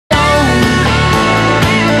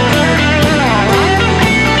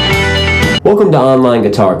Welcome to Online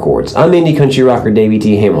Guitar Chords. I'm indie country rocker Davey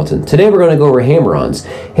T. Hamilton. Today we're going to go over hammer-ons.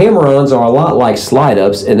 Hammer-ons are a lot like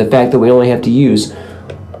slide-ups in the fact that we only have to use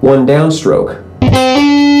one downstroke.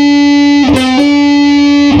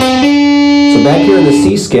 So back here in the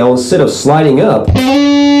C scale, instead of sliding up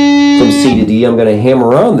from C to D, I'm going to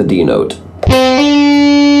hammer on the D note.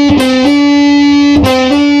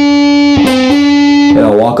 And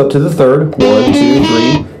I'll walk up to the third, 1, 2,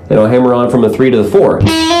 3, and I'll hammer on from the 3 to the 4.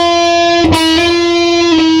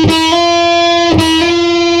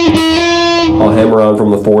 I'll hammer on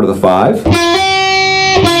from the 4 to the 5.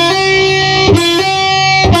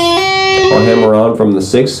 I'll hammer on from the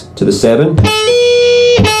 6 to the 7. And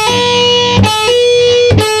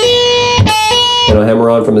I'll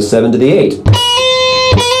hammer on from the 7 to the 8.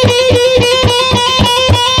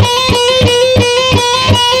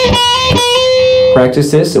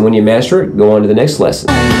 Practice this, and when you master it, go on to the next lesson.